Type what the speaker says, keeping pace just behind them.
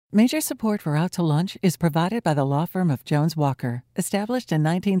Major support for Out to Lunch is provided by the law firm of Jones Walker, established in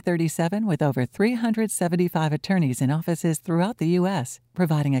 1937 with over 375 attorneys in offices throughout the U.S.,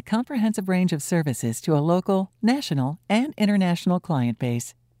 providing a comprehensive range of services to a local, national, and international client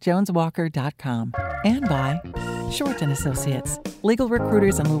base. JonesWalker.com. And by Shorten Associates, legal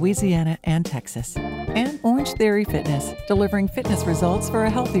recruiters in Louisiana and Texas. And Orange Theory Fitness, delivering fitness results for a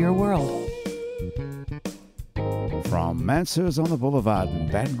healthier world. From Mansur's on the Boulevard in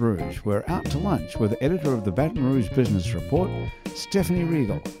Baton Rouge, we're out to lunch with the editor of the Baton Rouge Business Report, Stephanie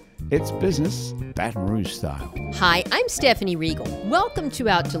Riegel. It's business Baton Rouge style. Hi, I'm Stephanie Riegel. Welcome to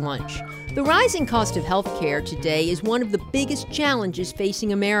Out to Lunch. The rising cost of health care today is one of the biggest challenges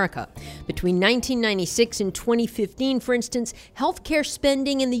facing America. Between 1996 and 2015, for instance, health care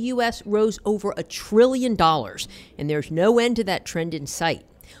spending in the U.S. rose over $1 trillion, and there's no end to that trend in sight.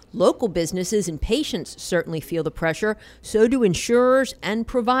 Local businesses and patients certainly feel the pressure. So do insurers and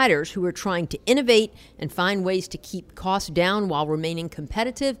providers who are trying to innovate and find ways to keep costs down while remaining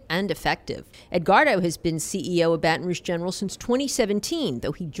competitive and effective. Edgardo has been CEO of Baton Rouge General since 2017,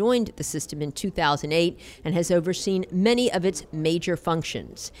 though he joined the system in 2008 and has overseen many of its major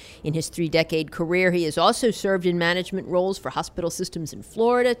functions. In his 3-decade career, he has also served in management roles for hospital systems in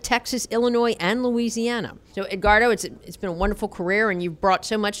Florida, Texas, Illinois, and Louisiana. So Edgardo, it's been a wonderful career, and you've brought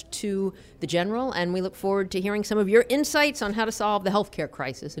so much to the General, and we look forward to hearing some of your insights on how to solve the healthcare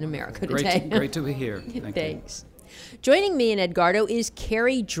crisis in America today. Great to be here. Thanks. Joining me in Edgardo is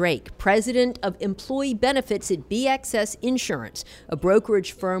Carrie Drake, President of Employee Benefits at BXS Insurance, a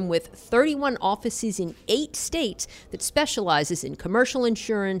brokerage firm with 31 offices in 8 states that specializes in commercial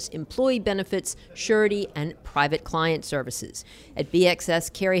insurance, employee benefits, surety, and private client services. At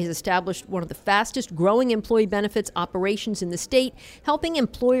BXS, Carrie has established one of the fastest growing employee benefits operations in the state, helping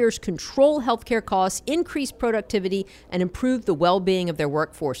employers control healthcare costs, increase productivity, and improve the well-being of their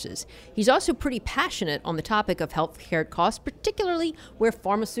workforces. He's also pretty passionate on the topic of healthcare costs, particularly where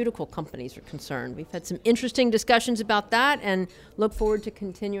pharmaceutical companies are concerned. We've had some interesting discussions about that and look forward to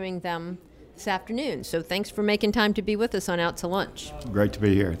continuing them this afternoon. So thanks for making time to be with us on Out to Lunch. Great to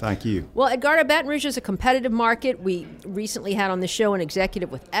be here. Thank you. Well, Edgardo, Baton Rouge is a competitive market. We recently had on the show an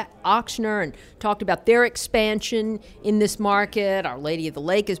executive with Ochsner and talked about their expansion in this market. Our Lady of the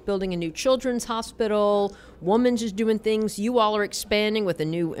Lake is building a new children's hospital. Woman's is doing things. You all are expanding with a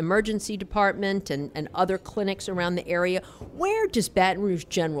new emergency department and other clinics around the area. Where does Baton Rouge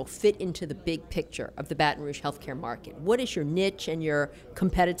General fit into the big picture of the Baton Rouge healthcare market? What is your niche and your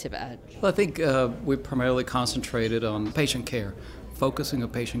competitive edge? Well, I think we've primarily concentrated on patient care, focusing on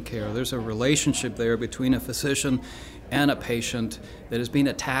patient care. There's a relationship there between a physician and a patient that is being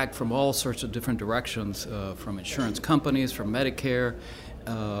attacked from all sorts of different directions, from insurance companies, from Medicare,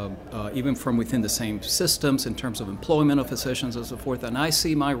 even from within the same systems in terms of employment of physicians and so forth. And I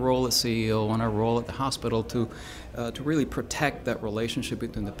see my role as CEO and our role at the hospital to really protect that relationship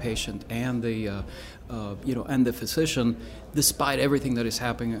between the patient and the physician, despite everything that is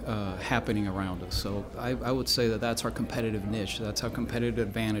happening around us. So I would say that that's our competitive niche. That's our competitive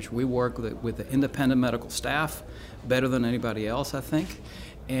advantage. We work with the independent medical staff better than anybody else, I think.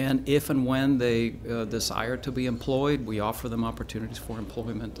 And if and when they desire to be employed, we offer them opportunities for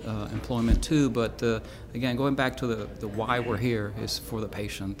employment too. But again, going back to the why we're here is for the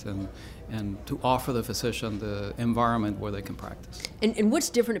patient and to offer the physician the environment where they can practice. And what's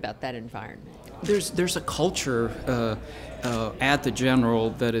different about that environment? There's a culture at the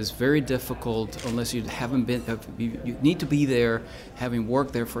General that is very difficult unless you haven't been. You need to be there, having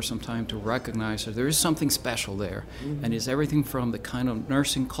worked there for some time, to recognize that there is something special there, and it's everything from the kind of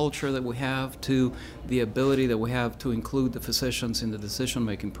nursing culture that we have to the ability that we have to include the physicians in the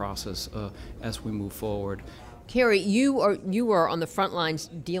decision-making process as we move forward. Carrie, you are on the front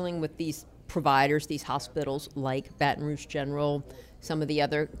lines dealing with these providers, these hospitals like Baton Rouge General, some of the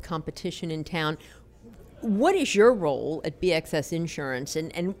other competition in town. What is your role at BXS Insurance,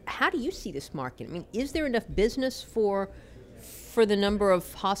 and how do you see this market? I mean, is there enough business for the number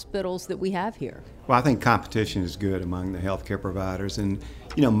of hospitals that we have here? Well, I think competition is good among the healthcare providers. And,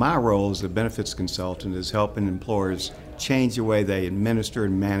 my role as a benefits consultant is helping employers change the way they administer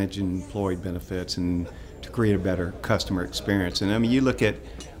and manage employee benefits and to create a better customer experience. And, you look at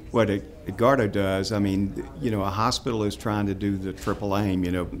what Edgardo does. A hospital is trying to do the triple aim,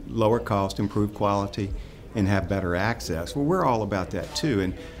 lower cost, improve quality, and have better access. Well, we're all about that too.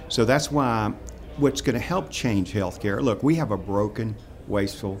 And so that's why what's going to help change healthcare. Look, we have a broken,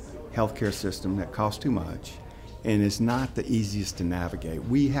 wasteful healthcare system that costs too much and is not the easiest to navigate.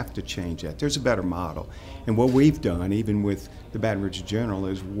 We have to change that. There's a better model. And what we've done, even with the Baton Rouge General,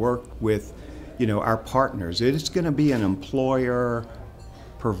 is work with, our partners. It's going to be an employer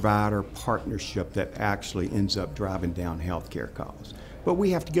provider partnership that actually ends up driving down healthcare costs. But we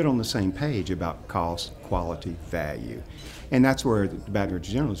have to get on the same page about cost, quality, value. And that's where the Baton Rouge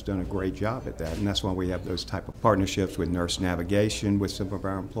General has done a great job at that. And that's why we have those type of partnerships with nurse navigation with some of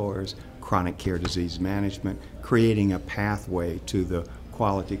our employers, chronic care disease management, creating a pathway to the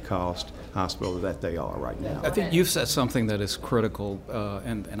quality cost hospital that they are right now. I think you've said something that is critical,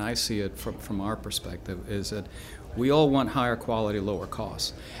 and I see it from our perspective, is that we all want higher quality, lower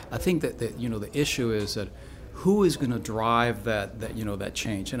costs. I think that the issue is that who is going to drive that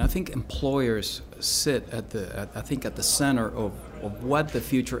change? And I think employers sit at the center of what the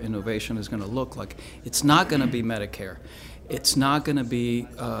future innovation is going to look like. It's not going to be Medicare. It's not going to be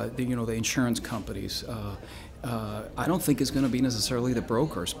the insurance companies. I don't think it's going to be necessarily the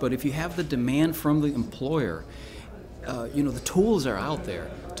brokers. But if you have the demand from the employer, the tools are out there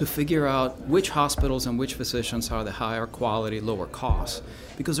to figure out which hospitals and which physicians are the higher quality, lower costs,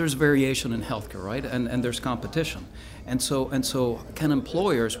 because there's variation in healthcare, right? And there's competition. And so can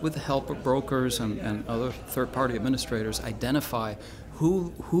employers, with the help of brokers and other third-party administrators, identify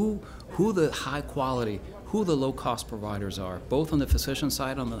who the high quality, who the low-cost providers are, both on the physician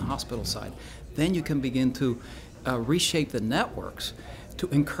side and on the hospital side. Then you can begin to reshape the networks to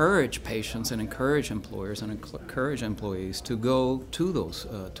encourage patients and encourage employers and encourage employees to go to those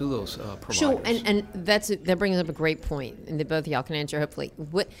providers. Sure, and that brings up a great point, and that both of y'all can answer hopefully.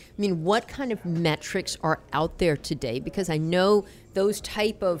 What kind of metrics are out there today? Because I know those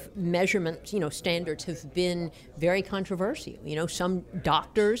type of measurements, standards have been very controversial. Some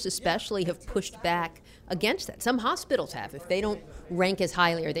doctors especially have pushed back against that. Some hospitals have. If they don't rank as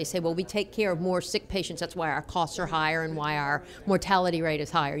highly, or they say, well, we take care of more sick patients, that's why our costs are higher and why our mortality rate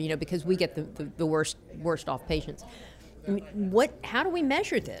is higher, because we get the worst off patients. How do we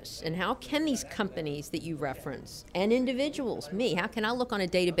measure this? And how can these companies that you reference, and individuals, how can I look on a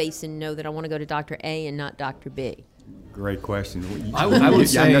database and know that I want to go to Dr. A and not Dr. B? Great question. I would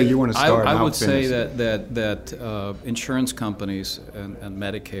say, I know you want to start. I would say that insurance companies and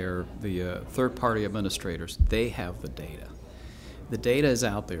Medicare, the third-party administrators, they have the data. The data is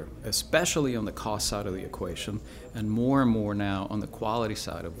out there, especially on the cost side of the equation, and more now on the quality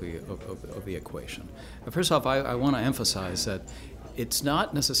side of the equation. First off, I want to emphasize that it's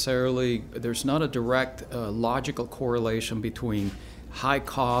not necessarily, there's not a direct logical correlation between high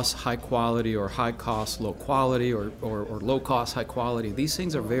cost, high quality, or high cost, low quality, or low cost, high quality. These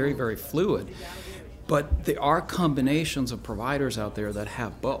things are very, very fluid. But there are combinations of providers out there that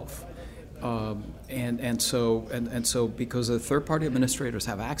have both. And so because the third-party administrators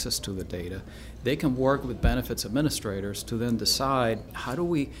have access to the data, they can work with benefits administrators to then decide how do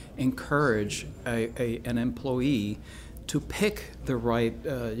we encourage an employee to pick the right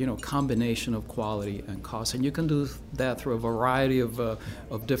combination of quality and cost, and you can do that through a variety of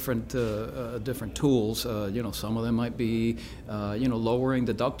different tools. Some of them might be lowering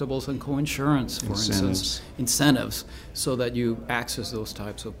deductibles and coinsurance, for instance, incentives, so that you access those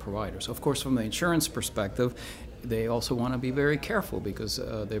types of providers. Of course, from the insurance perspective, they also want to be very careful because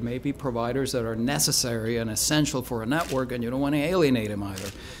there may be providers that are necessary and essential for a network, and you don't want to alienate them either.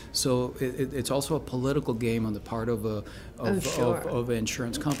 So it's also a political game on the part of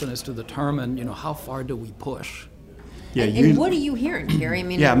insurance companies to determine, how far do we push. Yeah, and what are you hearing, Kerry?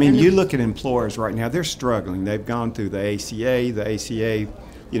 You look at employers right now; they're struggling. They've gone through the ACA. The ACA,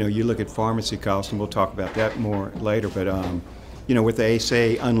 you look at pharmacy costs, and we'll talk about that more later. But with the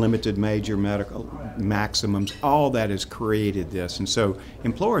ACA, unlimited major medical maximums, all that has created this. And so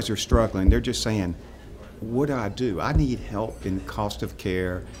employers are struggling. They're just saying, what do? I need help in cost of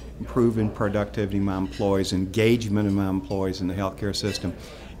care, improving productivity of my employees, engagement of my employees in the healthcare system.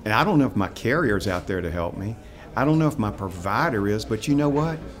 And I don't know if my carrier's out there to help me. I don't know if my provider is, but you know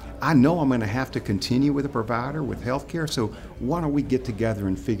what? I know I'm going to have to continue with a provider, with healthcare, so why don't we get together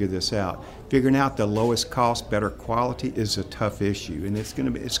and figure this out? Figuring out the lowest cost, better quality is a tough issue, and it's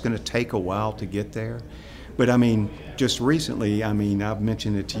going to take a while to get there. But just recently, I've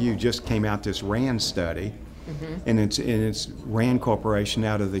mentioned it to you, just came out this RAND study, and it's RAND Corporation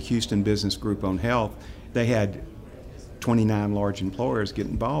out of the Houston Business Group on Health. They had 29 large employers get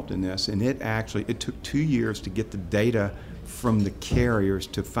involved in this, and it took 2 years to get the data from the carriers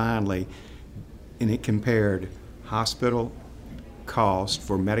to finally, and it compared hospital costs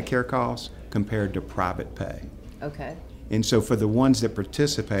for Medicare costs compared to private pay. Okay. And so for the ones that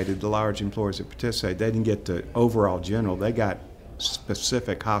participated, the large employers that participated, they didn't get the overall general, they got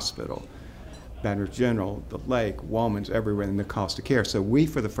specific hospital. Baton Rouge General, the Lake, Walman's, everywhere in the cost of care. So we,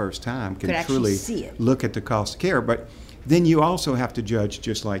 for the first time, can truly look at the cost of care. But then you also have to judge,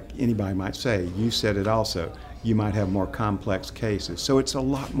 just like anybody might say, you said it also, you might have more complex cases. So it's a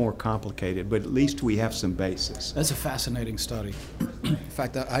lot more complicated, but at least we have some basis. That's a fascinating study. In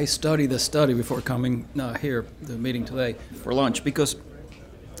fact, I studied this study before coming here, the meeting today, for lunch, because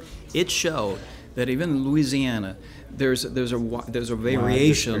it showed that even in Louisiana, there's a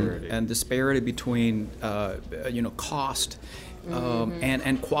variation and disparity between cost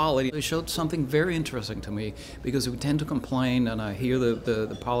and quality. It showed something very interesting to me, because we tend to complain, and I hear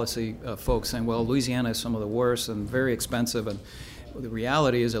the policy folks saying, well, Louisiana is some of the worst and very expensive, and the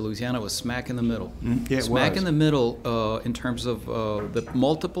reality is that Louisiana was smack in the middle. Smack in the middle in terms of the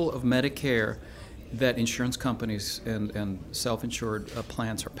multiple of Medicare that insurance companies and self-insured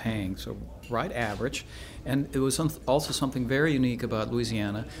plans are paying. So right average. And it was also something very unique about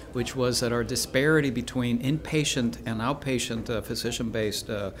Louisiana, which was that our disparity between inpatient and outpatient physician-based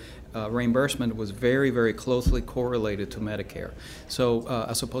reimbursement was very, very closely correlated to Medicare. So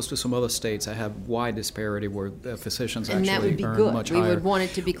as opposed to some other states, I have wide disparity where physicians and actually that would be earn good. much We higher. would want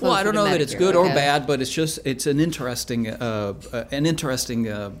it to be closer Well, I don't know to that it's Medicare. good or Okay. bad, but it's an interesting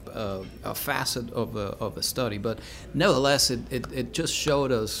facet of the study. But nevertheless, it just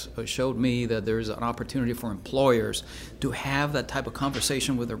showed me that there's an opportunity for employers to have that type of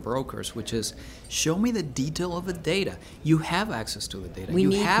conversation with their brokers, which is, show me the detail of the data. You have access to the data. We you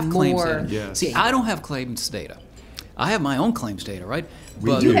need have more claims data. Yes. See, I don't have claims data. I have my own claims data, right?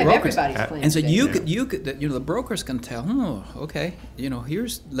 But You the have brokers- everybody's claims and so data. you could, the brokers can tell, okay,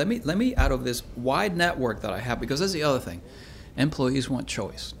 let me out of this wide network that I have, because that's the other thing. Employees want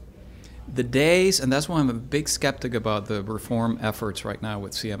choice. The days, and that's why I'm a big skeptic about the reform efforts right now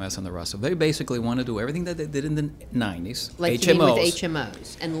with CMS and the rest of it. They basically want to do everything that they did in the 90s, Like you mean HMOs. with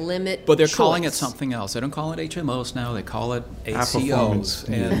HMOs and limit But they're choice. calling it something else. They don't call it HMOs now. They call it performance, ACOs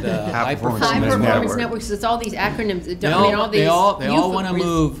and high performance High performance network. networks. It's all these acronyms. They all want to euphemisms.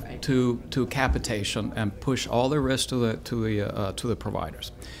 move Right. to capitation and push all the risk to the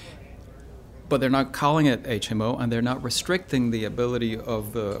providers. But they're not calling it HMO, and they're not restricting the ability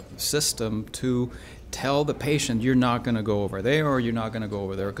of the system to tell the patient, you're not going to go over there or you're not going to go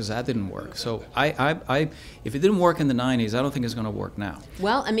over there, because that didn't work. So if it didn't work in the 90s, I don't think it's going to work now.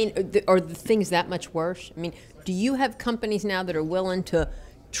 Well, I mean, are the things that much worse? I mean, do you have companies now that are willing to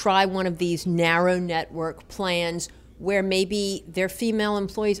try one of these narrow network plans where maybe their female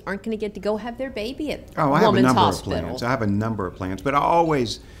employees aren't going to get to go have their baby at Oh, I have a Woman's number Hospital? of plans. I have a number of plans, but I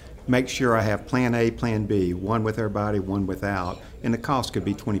always make sure I have plan A, plan B, one with everybody, one without, and the cost could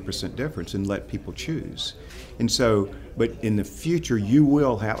be 20% difference, and let people choose. And so, but in the future, you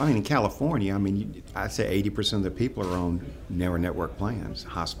will have, in California, I'd say 80% of the people are on narrow network plans,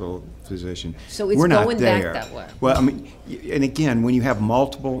 hospital, physician. So it's We're not going back there. that way. Well, and again, when you have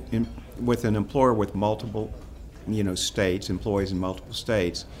multiple, with an employer with multiple, states, employees in multiple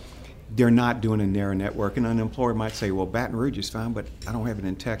states, they're not doing a narrow network, and an employer might say, well, Baton Rouge is fine, but I don't have it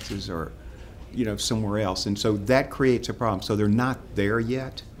in Texas or, somewhere else. And so that creates a problem. So they're not there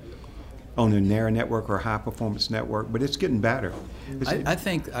yet on a narrow network or a high-performance network, but it's getting better. I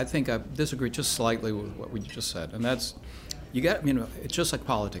think I disagree just slightly with what we just said, and that's, it's just like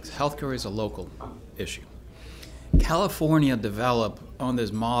politics. Healthcare is a local issue. California developed on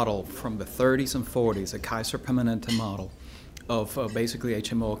this model from the 30s and 40s, a Kaiser Permanente model of basically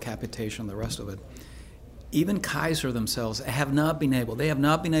HMO capitation, the rest of it. Even Kaiser themselves have not been able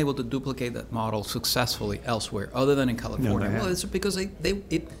to duplicate that model successfully elsewhere, other than in California. No, well, it's because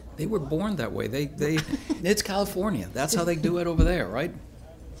they were born that way. It's California. That's how they do it over there, right?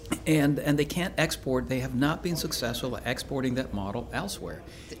 And they can't export. They have not been successful at exporting that model elsewhere.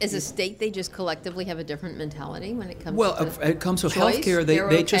 As a state, they just collectively have a different mentality when it comes Well, to it comes to choice? healthcare. They're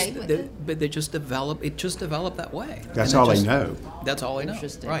okay with it? But they just develop. It just developed that way. That's And all it they know. That's all they know.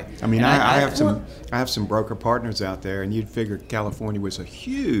 Interesting. Right. I And have some broker partners out there, and you'd figure California was a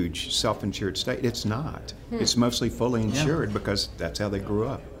huge self-insured state. It's not. It's mostly fully insured because that's how they grew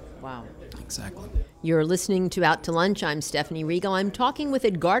up. Wow. Exactly. You're listening to Out to Lunch. I'm Stephanie Regal. I'm talking with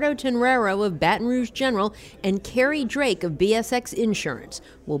Edgardo Tenrero of Baton Rouge General and Carrie Drake of BSX Insurance.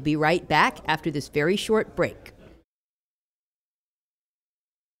 We'll be right back after this very short break.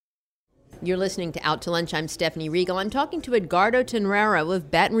 You're listening to Out to Lunch. I'm Stephanie Regal. I'm talking to Edgardo Tenrero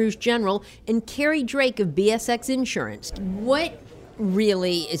of Baton Rouge General and Carrie Drake of BSX Insurance. What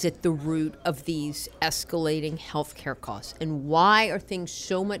really is at the root of these escalating healthcare costs, and why are things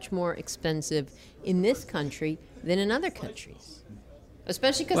so much more expensive in this country than in other countries?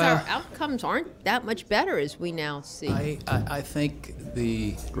 Especially because our outcomes aren't that much better, as we now see. I think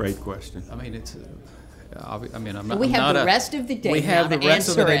the. Great question. I mean, it's. I'm not. We I'm have not the a- rest of the day We have now the to rest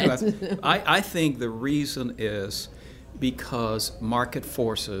of the day. answer to it. ask. I think the reason is because market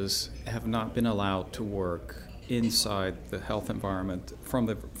forces have not been allowed to work inside the health environment from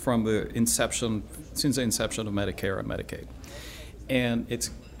the inception, since the inception of Medicare and Medicaid. And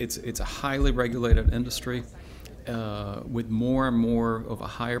it's a highly regulated industry with more and more of a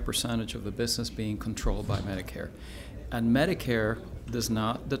higher percentage of the business being controlled by Medicare. And Medicare does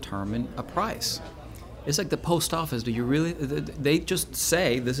not determine a price. It's like the post office. Do you really? They just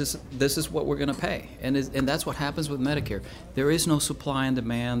say this is what we're going to pay, and that's what happens with Medicare. There is no supply and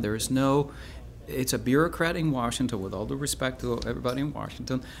demand. There is no. It's a bureaucrat in Washington, with all due respect to everybody in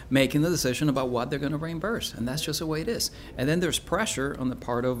Washington, making the decision about what they're going to reimburse, and that's just the way it is. And then there's pressure on the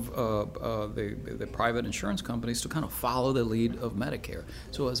part of the private insurance companies to kind of follow the lead of Medicare.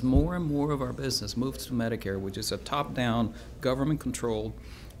 So as more and more of our business moves to Medicare, which is a top-down, government-controlled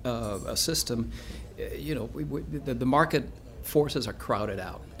system, the market forces are crowded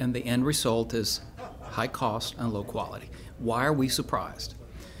out, and the end result is high cost and low quality. Why are we surprised?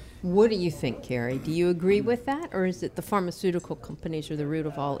 What do you think, Carrie? Do you agree with that, or is it the pharmaceutical companies are the root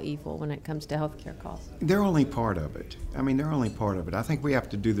of all evil when it comes to healthcare costs? They're only part of it. They're only part of it. I think we have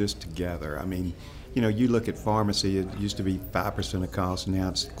to do this together. You look at pharmacy, it used to be 5% of cost, now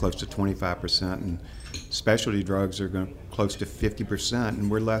it's close to 25%, and specialty drugs are going close to 50%,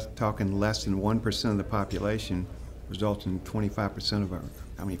 and we're talking less than 1% of the population, resulting in 50%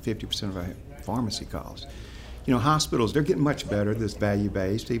 of our pharmacy costs. Hospitals, they're getting much better, this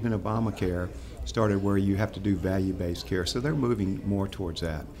value-based. Even Obamacare started where you have to do value-based care, so they're moving more towards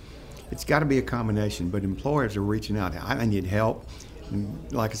that. It's got to be a combination, but employers are reaching out. I need help.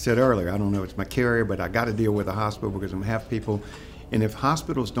 And like I said earlier, I don't know if it's my carrier, but I got to deal with a hospital because I'm half people. And if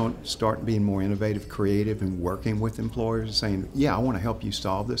hospitals don't start being more innovative, creative, and working with employers and saying, yeah, I want to help you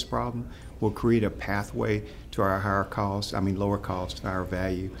solve this problem, we'll create a pathway to our lower cost, higher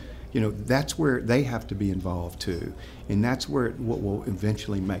value. That's where they have to be involved too. And that's what will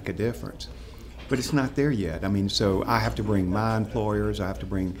eventually make a difference. But it's not there yet. So I have to bring my employers, I have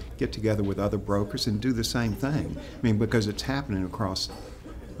to get together with other brokers and do the same thing. Because it's happening across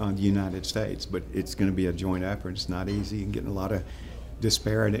the United States, but it's going to be a joint effort. It's not easy, and getting a lot of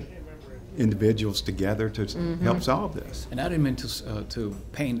disparate individuals together to help solve this. And I didn't mean to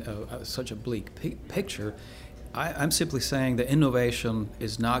paint such a bleak picture. I'm simply saying that innovation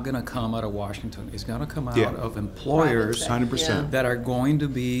is not going to come out of Washington. It's going to come out of employers 100%. that are going to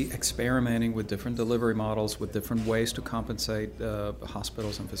be experimenting with different delivery models, with different ways to compensate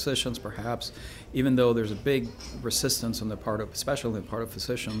hospitals and physicians, perhaps, even though there's a big resistance on the part of, especially on the part of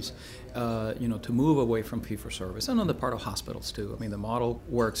physicians, to move away from fee-for-service, and on the part of hospitals too. The model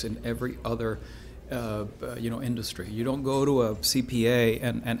works in every other industry. You don't go to a CPA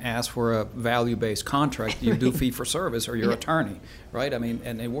and ask for a value-based contract. You do fee-for-service or your attorney, right?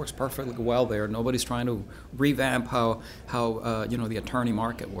 And it works perfectly well there. Nobody's trying to revamp how the attorney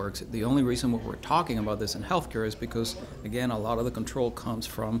market works. The only reason we're talking about this in healthcare is because, again, a lot of the control comes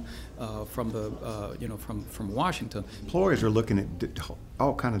from Washington. Employers are looking at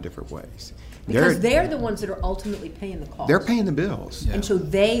all kind of different ways. Because they're the ones that are ultimately paying the cost. They're paying the bills. Yeah. And so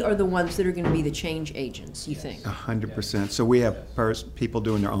they are the ones that are going to be the change agents, you think? 100%. So we have people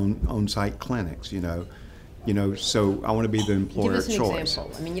doing their own site clinics, so I want to be the employer of choice. Give us an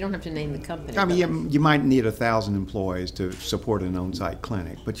example. You don't have to name the company. You might need 1,000 employees to support an on-site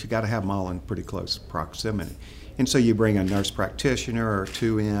clinic, but you got to have them all in pretty close proximity. And so you bring a nurse practitioner or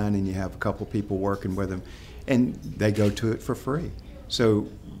two in, and you have a couple people working with them, and they go to it for free. So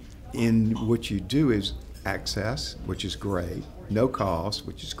what you do is access, which is great, no cost,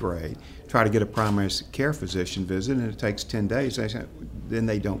 which is great. Try to get a primary care physician visit, and it takes 10 days. Then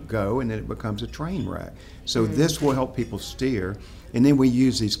they don't go, and then it becomes a train wreck. So this will help people steer, and then we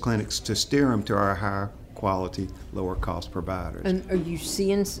use these clinics to steer them to our higher quality, lower cost providers. And are you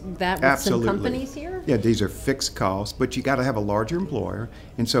seeing that with Absolutely. some companies here? Yeah, these are fixed costs, but you got to have a larger employer.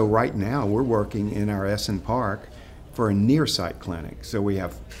 And so right now we're working in our Essen Park for a near-site clinic. So we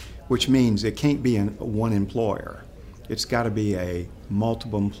have, which means it can't be one employer. It's got to be a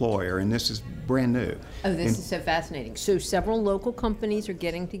multiple employer, and this is brand new. Oh, this is so fascinating. So several local companies are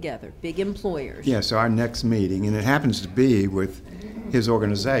getting together, big employers. Yeah, so our next meeting, and it happens to be with his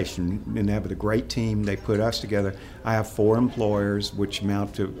organization, and they have a great team. They put us together. I have 4 employers, which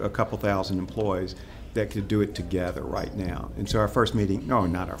amount to a couple thousand employees that could do it together right now. And so our first meeting, no,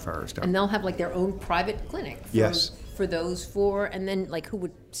 not our first. And they'll have their own private clinic. Yes. For those 4, and then who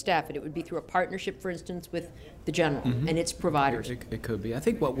would staff it? It would be through a partnership, for instance, with the General and its providers. It could be. I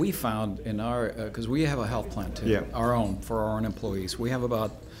think what we found in our, because we have a health plan too, our own, for our own employees. We have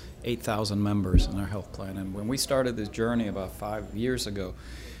about 8,000 members in our health plan, and when we started this journey about 5 years ago,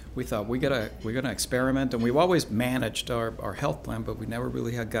 we thought we're gonna experiment, and we've always managed our health plan, but we never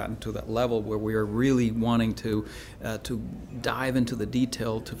really had gotten to that level where we are really wanting to dive into the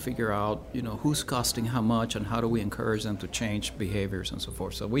detail to figure out, who's costing how much and how do we encourage them to change behaviors and so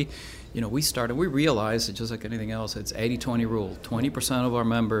forth. So we realized that just like anything else, it's 80-20 rule. 20% of our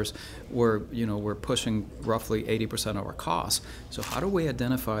members were pushing roughly 80% of our costs. So how do we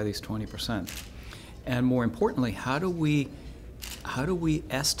identify these 20%? And more importantly, how do we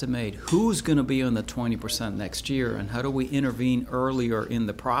estimate who's going to be on the 20% next year, and how do we intervene earlier in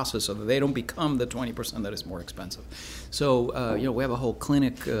the process so that they don't become the 20% that is more expensive? So, we have a whole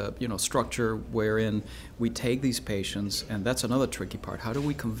clinic, structure wherein we take these patients, and that's another tricky part. How do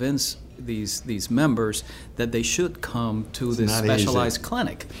we convince these members that they should come to this specialized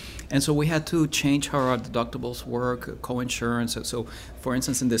clinic? And so we had to change how our deductibles work, co-insurance. So, for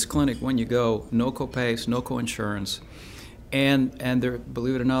instance, in this clinic, when you go, no co-pays, no co-insurance. And there,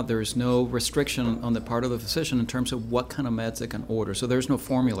 believe it or not, there is no restriction on the part of the physician in terms of what kind of meds they can order. So there's no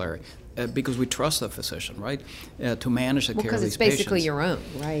formulary because we trust the physician, right, to manage the care of these patients. Because it's basically your own,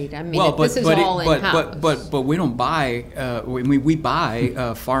 right? I mean, this is all in-house. But we don't buy. We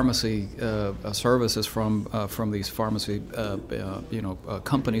buy pharmacy services from these pharmacy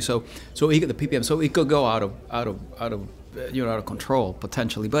companies. So the PPM. So it could go out of control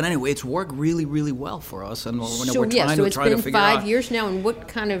potentially. But anyway, it's worked really, really well for us, and we're trying to figure out. So it's been 5 years now, and what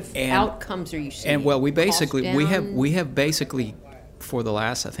kind of outcomes are you seeing? And well, we have basically for the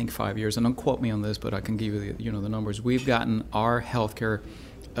last, I think, 5 years, and don't quote me on this, but I can give you the numbers. We've gotten our healthcare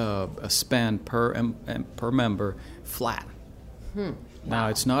spend per member flat. Now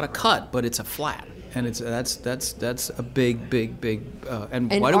it's not a cut, but it's a flat. And that's a big.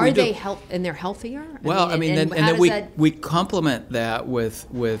 And why do we do? And they're healthier? Well, we complement that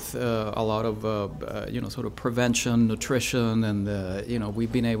with a lot of sort of prevention, nutrition, and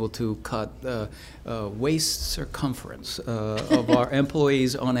we've been able to cut waist circumference of our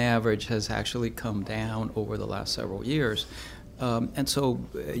employees on average has actually come down over the last several years. And so,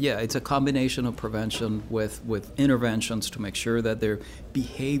 it's a combination of prevention with interventions to make sure that their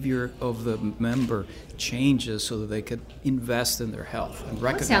behavior of the member changes so that they could invest in their health and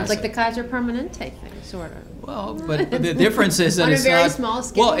recognize sounds like the Kaiser Permanente thing, sort of. Well, but the difference is that it's on a very not, small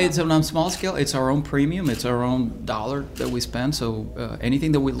scale. Well, it's on a small scale. It's our own premium. It's our own dollar that we spend. So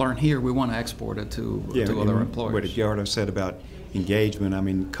anything that we learn here, we want to export it to other employers. What Gerardo said about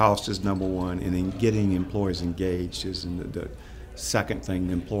engagement, cost is number one, and then getting employees engaged is the second thing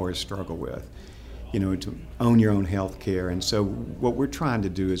the employers struggle with, to own your own health care. And so what we're trying to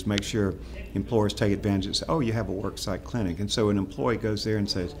do is make sure employers take advantage and say, oh, you have a worksite clinic. And so an employee goes there and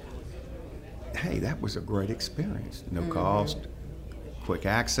says, hey, that was a great experience. No cost, quick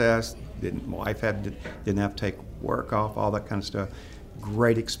access, my wife didn't have to take work off, all that kind of stuff.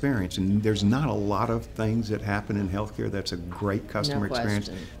 Great experience. And there's not a lot of things that happen in healthcare that's a great customer experience.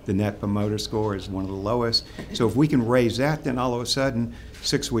 The Net Promoter Score is one of the lowest. So if we can raise that, then all of a sudden,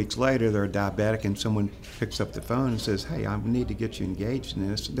 6 weeks later, they're diabetic and someone picks up the phone and says, hey, I need to get you engaged in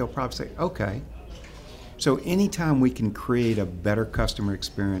this. They'll probably say, okay. So anytime we can create a better customer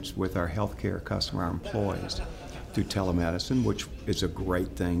experience with our healthcare customer, our employees, through telemedicine, which is a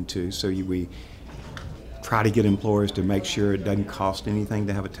great thing too. So we try to get employers to make sure it doesn't cost anything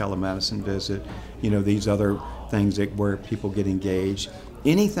to have a telemedicine visit. These other things where people get engaged.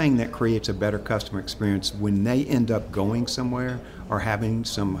 Anything that creates a better customer experience when they end up going somewhere or having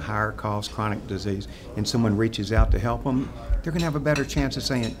some higher cost chronic disease and someone reaches out to help them, they're going to have a better chance of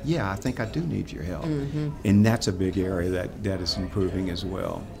saying, yeah, I think I do need your help. And that's a big area that is improving as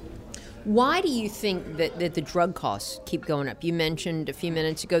well. Why do you think that the drug costs keep going up? You mentioned a few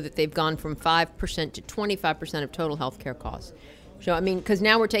minutes ago that they've gone from 5% to 25% of total healthcare costs. So, because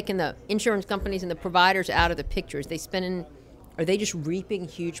now we're taking the insurance companies and the providers out of the picture. Are they just reaping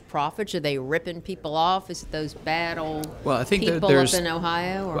huge profits? Are they ripping people off? Is it those bad old people up in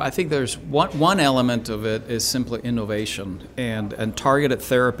Ohio? Or? I think there's one element of it is simply innovation and targeted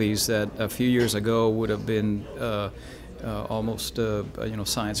therapies that a few years ago would have been almost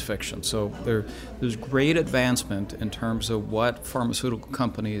science fiction. So there's great advancement in terms of what pharmaceutical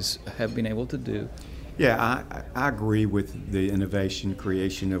companies have been able to do. Yeah, I agree with the innovation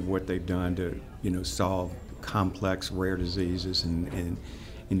creation of what they've done to solve complex rare diseases and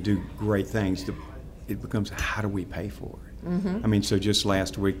do great things. It becomes, how do we pay for it? So just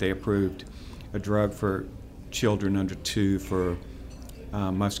last week they approved a drug for children under 2 for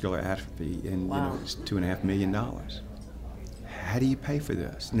muscular atrophy, and it's $2.5 million. How do you pay for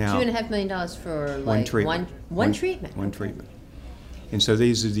this? Now, $2.5 million for one treatment. One treatment. One treatment. And so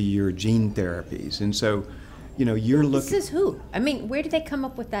these are your gene therapies. And so, you're looking. This is who? I mean, where did they come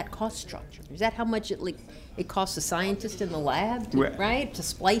up with that cost structure? Is that how much it costs a scientist in the lab, right, to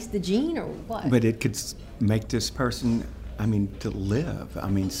splice the gene, or what? But it could make this person, to live.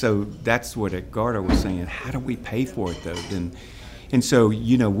 So that's what Edgardo was saying. How do we pay for it, though? And so,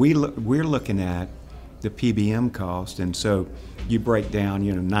 we're looking at the PBM cost, and so you break down,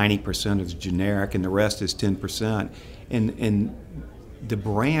 90% is generic, and the rest is 10%. And the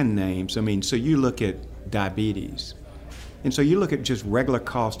brand names, so you look at diabetes. And so you look at just regular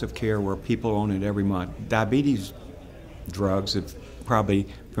cost of care where people own it every month. Diabetes drugs have probably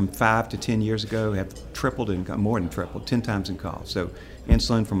from 5 to 10 years ago have tripled more than tripled, 10 times in cost. So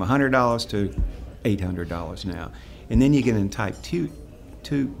insulin from $100 to $800 now. And then you get in type 2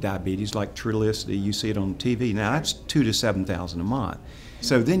 diabetes like Trulicity, you see it on TV. Now that's $2,000 to $7,000 a month.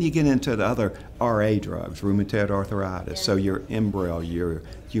 So then you get into the other RA drugs, rheumatoid arthritis. So your Enbrel, your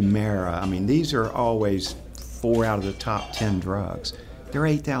Humira. These are always 4 out of the top 10 drugs. They're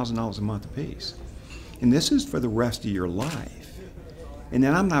 $8,000 a month apiece. And this is for the rest of your life. And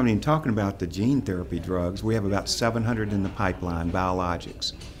then I'm not even talking about the gene therapy drugs. We have about 700 in the pipeline,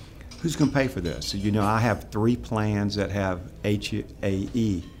 biologics. Who's going to pay for this? I have 3 plans that have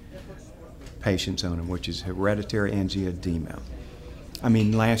HAE patients on them, which is hereditary angioedema.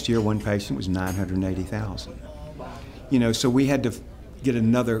 Last year one patient was $980,000. So we had to get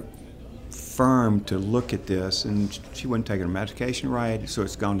another firm to look at this, and she wasn't taking her medication right, so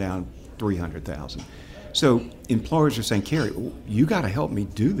it's gone down $300,000. So employers are saying, Carrie, you got to help me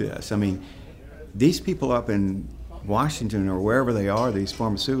do this. These people up in Washington or wherever they are, these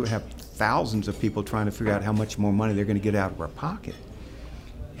pharmaceuticals have thousands of people trying to figure out how much more money they're going to get out of our pocket.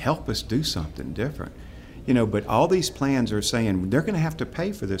 Help us do something different. But all these plans are saying they're going to have to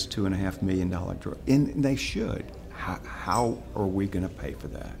pay for this $2.5 million drug, and they should. How are we going to pay for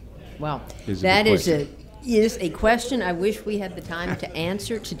that? Well, that is a question I wish we had the time to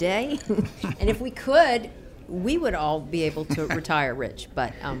answer today. And if we could, we would all be able to retire rich.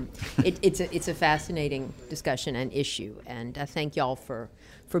 But it's a fascinating discussion and issue. And I thank y'all for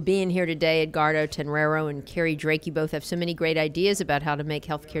being here today. Edgardo Tenreiro and Carrie Drake, you both have so many great ideas about how to make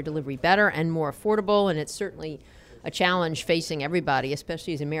healthcare delivery better and more affordable. And it's certainly a challenge facing everybody,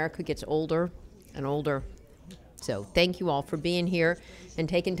 especially as America gets older and older. So thank you all for being here and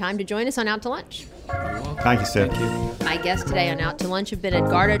taking time to join us on Out to Lunch. Thank you, Steph. Thank you. My guests today on Out to Lunch have been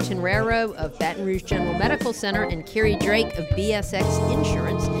Edgardo Tenreiro of Baton Rouge General Medical Center and Carrie Drake of BSX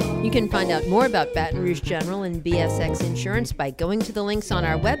Insurance. You can find out more about Baton Rouge General and BSX Insurance by going to the links on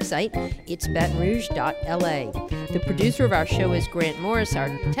our website, itsbatonrouge.la. The producer of our show is Grant Morris. Our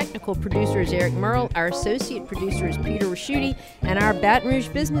technical producer is Eric Merle. Our associate producer is Peter Raschuti. And our Baton Rouge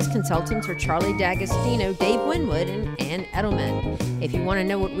business consultants are Charlie D'Agostino, Dave Winwood, and Ann Edelman. If you want to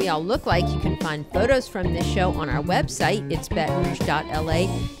know what we all look like, you can find photos from this show on our website, itsbatonrouge.la,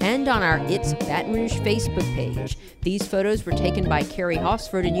 and on our It's Baton Rouge Facebook page. These photos were taken by Carrie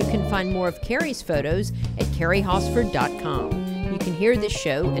Hosford, and you can find more of Carrie's photos at carriehosford.com. You can hear this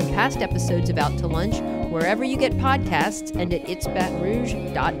show and past episodes of Out to Lunch wherever you get podcasts and at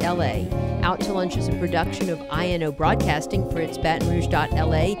itsbatonrouge.la. Out to Lunch is a production of INO Broadcasting for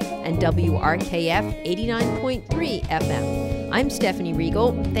itsbatonrouge.la and WRKF 89.3 FM. I'm Stephanie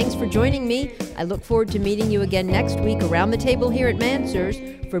Riegel. Thanks for joining me. I look forward to meeting you again next week around the table here at Mansur's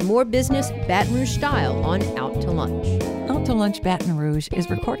for more business Baton Rouge style on Out to Lunch. Out to Lunch Baton Rouge is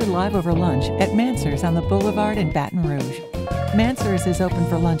recorded live over lunch at Mansur's on the Boulevard in Baton Rouge. Mansur's is open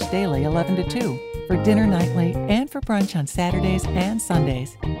for lunch daily 11 to 2, for dinner nightly, and for brunch on Saturdays and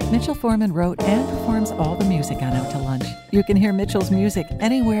Sundays. Mitchell Foreman wrote and performs all the music on Out to Lunch. You can hear Mitchell's music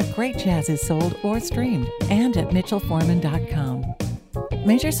anywhere great jazz is sold or streamed, and at mitchellforeman.com.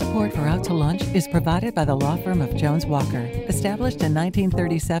 Major support for Out to Lunch is provided by the law firm of Jones Walker, established in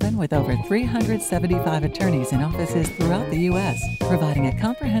 1937 with over 375 attorneys in offices throughout the U.S., providing a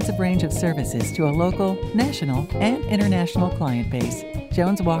comprehensive range of services to a local, national, and international client base.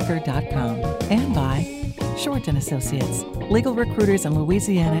 JonesWalker.com. And by Short & Associates, legal recruiters in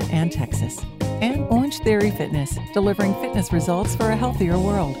Louisiana and Texas. And Orange Theory Fitness, delivering fitness results for a healthier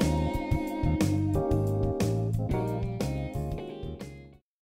world.